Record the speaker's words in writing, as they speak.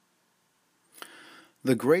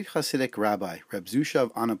The great Hasidic rabbi, Reb Zusha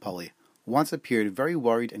of Anapoli, once appeared very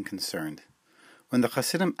worried and concerned. When the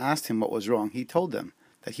Hasidim asked him what was wrong, he told them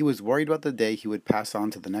that he was worried about the day he would pass on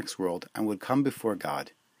to the next world and would come before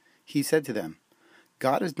God. He said to them,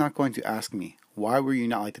 God is not going to ask me, why were you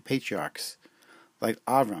not like the patriarchs, like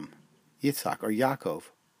Avram, Yitzhak, or Yaakov,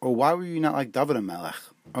 or why were you not like David HaMelech,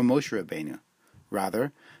 or Moshe Rabbeinu?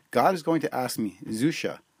 Rather, God is going to ask me,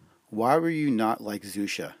 Zusha, why were you not like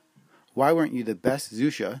Zusha? Why weren't you the best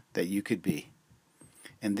Zusha that you could be?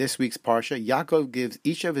 In this week's Parsha, Yaakov gives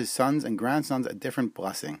each of his sons and grandsons a different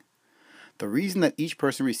blessing. The reason that each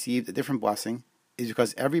person received a different blessing is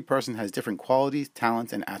because every person has different qualities,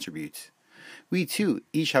 talents, and attributes. We too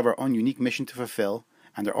each have our own unique mission to fulfill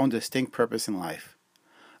and our own distinct purpose in life.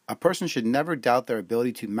 A person should never doubt their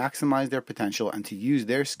ability to maximize their potential and to use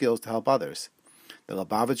their skills to help others. The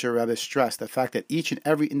Lubavitcher Rebbe stressed the fact that each and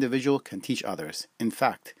every individual can teach others. In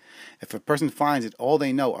fact, if a person finds that all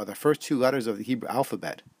they know are the first two letters of the Hebrew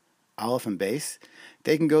alphabet, Aleph and Beis,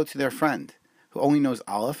 they can go to their friend, who only knows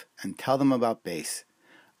Aleph, and tell them about Beis.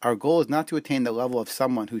 Our goal is not to attain the level of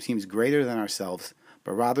someone who seems greater than ourselves,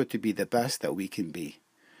 but rather to be the best that we can be.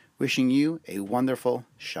 Wishing you a wonderful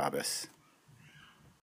Shabbos.